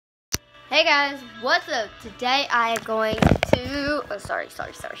Hey guys, what's up? Today I am going to, sorry,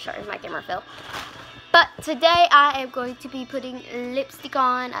 my camera fell. But today I am going to be putting lipstick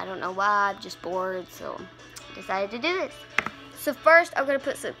on. I don't know why, I'm just bored, so I decided to do this. So first I'm going to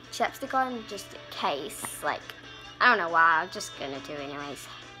put some chapstick on just in case. Like, I don't know why, I'm just going to do it anyways.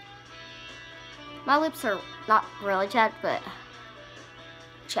 My lips are not really chapped, but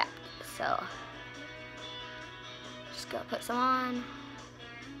chapped, so just going to put some on.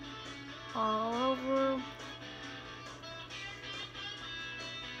 All over.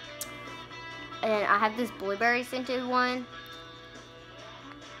 And I have this blueberry scented one.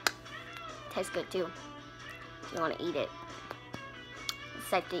 Tastes good too. If you want to eat it. It's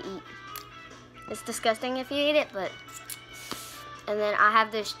safe to eat. It's disgusting if you eat it, but. And then I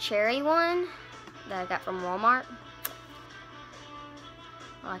have this cherry one that I got from Walmart.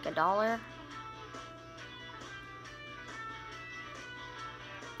 Like $1.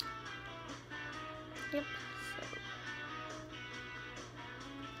 Yep, so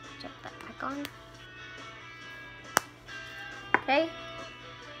check that back on. Okay,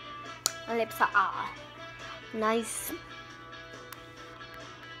 my lips are nice.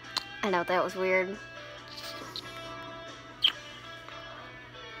 I know that was weird.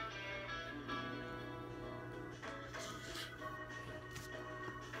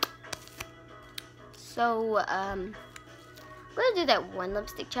 So, I'm gonna do that one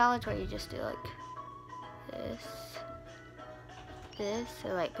lipstick challenge where you just do like this, so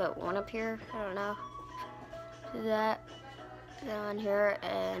like put one up here, I don't know, do that, then one here,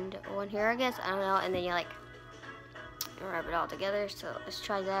 and one here, I guess, I don't know, and then you like wrap it all together, so let's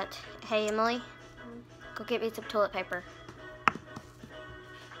try that. Hey Emily, go get me some toilet paper.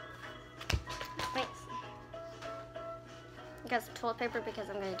 Thanks. I got some toilet paper because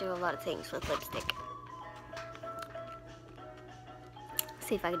I'm going to do a lot of things with lipstick. Let's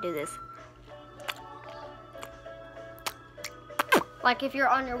see if I can do this. Like if you're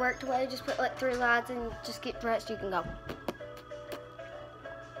on your work way, just put like 3 lines and just get dressed, you can go.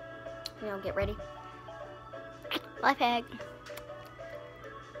 You know, get ready. Life hack.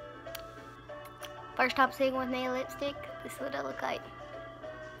 First time seeing with nail lipstick, this is what it look like.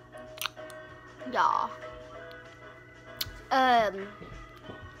 Yeah.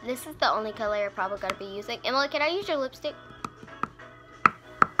 This is the only color I'm probably gonna be using. Emily, can I use your lipstick?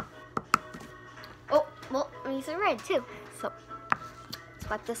 Oh, well, I'm using red too. So.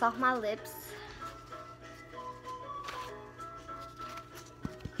 Wipe this off my lips.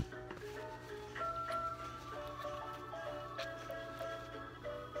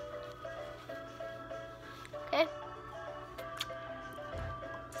 Okay.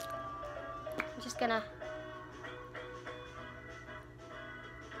 I'm just gonna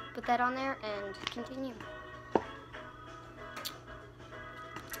put that on there and continue.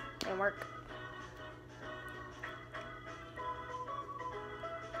 Didn't work.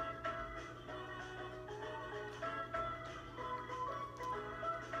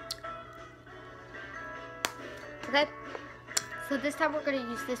 Okay, so this time we're going to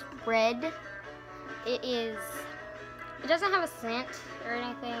use this red. It doesn't have a scent or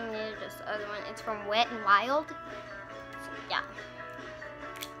anything, it's just the other one. It's from Wet n Wild. So, yeah.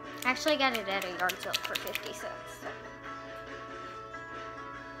 I actually got it at a yard sale for 50 cents. So.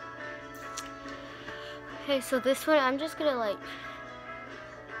 Okay, so this one, I'm just going to like,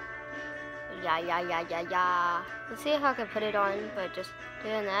 yeah. Let's see if I can put it on, but just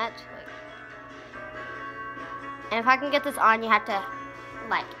doing that, like. And if I can get this on, you have to,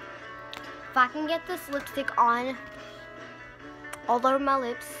 like, if I can get this lipstick on all over my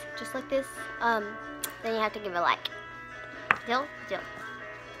lips, just like this, then you have to give it, like, dill.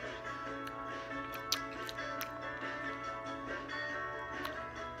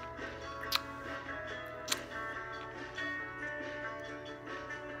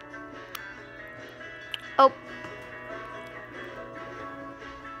 Oh.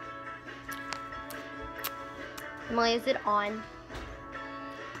 Emily, is it on?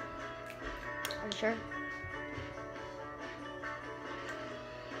 Are you sure?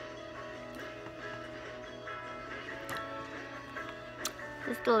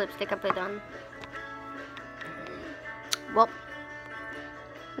 This is the lipstick I put on. Well,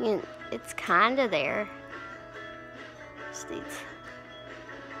 it's kind of there.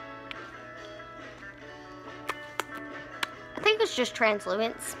 I think it's just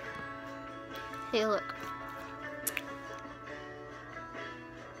translucence. Hey, look.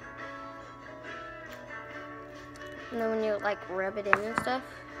 And then when you like rub it in and stuff,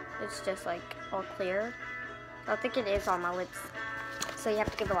 it's just like all clear. I think it is on my lips. So you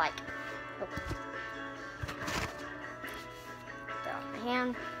have to give it like, oh. Down my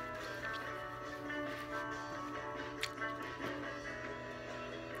hand.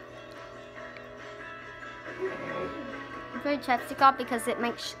 putting chapstick on because it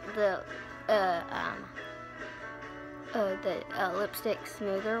makes the lipstick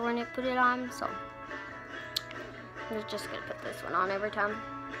smoother when you put it on. So I'm just gonna put this one on every time.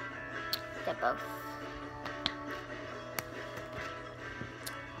 Get both.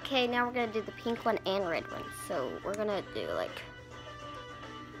 Okay, now we're gonna do the pink one and red one. So we're gonna do like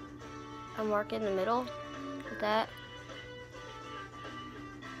a mark in the middle with that.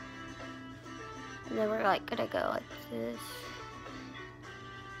 And then we're like gonna go like this.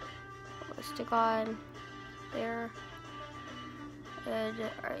 Stick on there and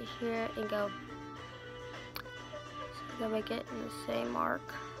right here and go. So we're gonna make it in the same mark.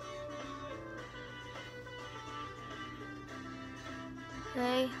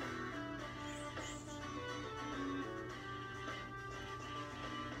 Okay.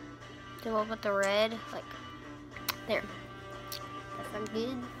 Then we'll put the red like there. That sounds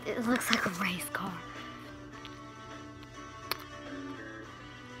good. It looks like a race car.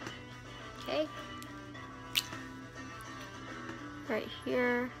 Okay. Right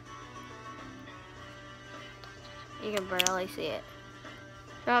here. You can barely see it.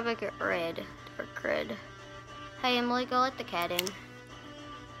 So I'll make it red, dark red. Hey Emily, go let the cat in.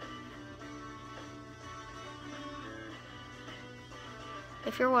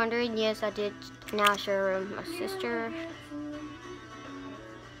 If you're wondering, yes, I did now share a room with my sister.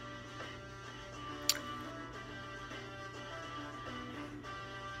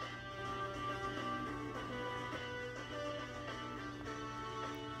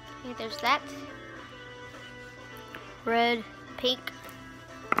 Okay, there's that. Red, pink.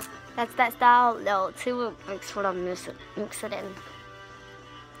 That's that style. No, two mix what I'm mix it in.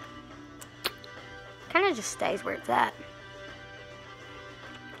 Kind of just stays where it's at.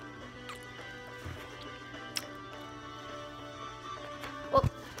 Well,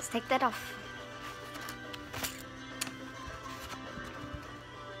 let's take that off.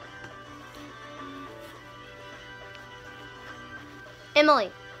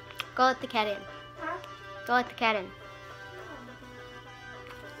 Emily, go let the cat in. Huh? Go let the cat in.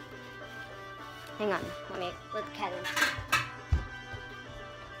 Hang on, let me let the cat in.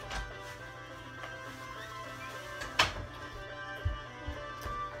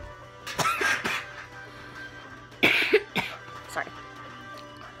 Sorry.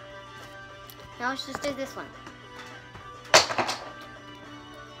 Now let's just do this one.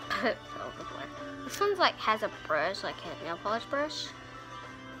 Oh, good boy. This one's like has a brush, like a nail polish brush.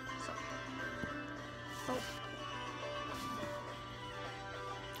 So, oh.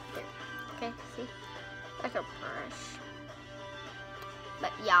 There. Okay, see? Like a brush.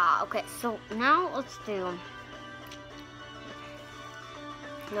 But yeah, okay, so now let's do.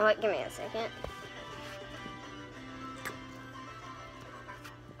 You know what? Give me a second.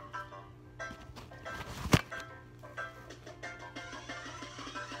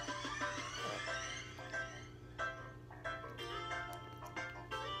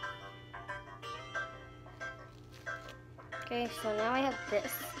 Okay, so now I have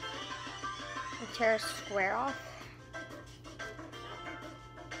this. I'll tear a square off.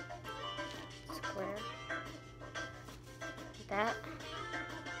 Square. Like that.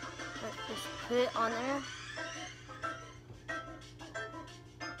 Just put it on there.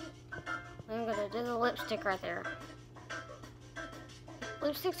 I'm gonna do the lipstick right there.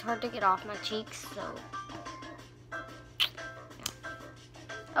 Lipstick's hard to get off my cheeks, so.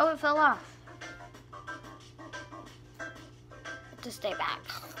 Oh, it fell off. To stay back.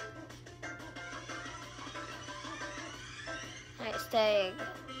 Alright, stay.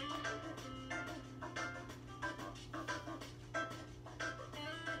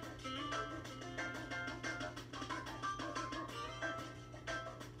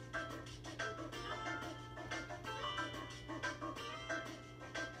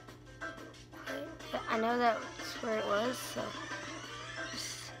 I know that's where it was, so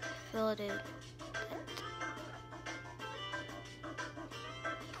just fill it in.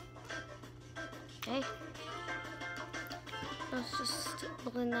 Okay, let's just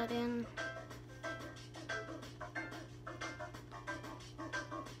blend that in.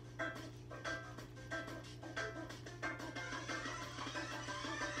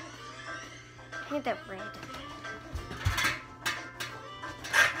 I need that red.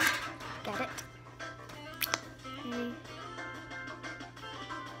 Got it? Okay.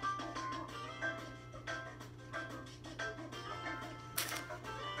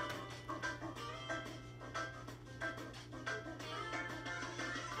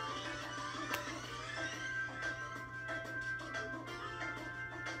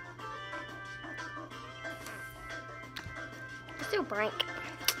 Let's do a prank.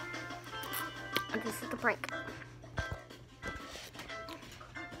 This is the prank.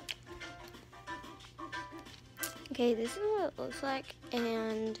 Okay, this is what it looks like,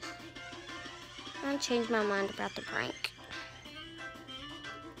 and I changed my mind about the prank.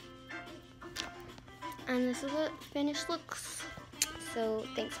 And this is what finished looks. So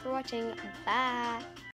thanks for watching. Bye.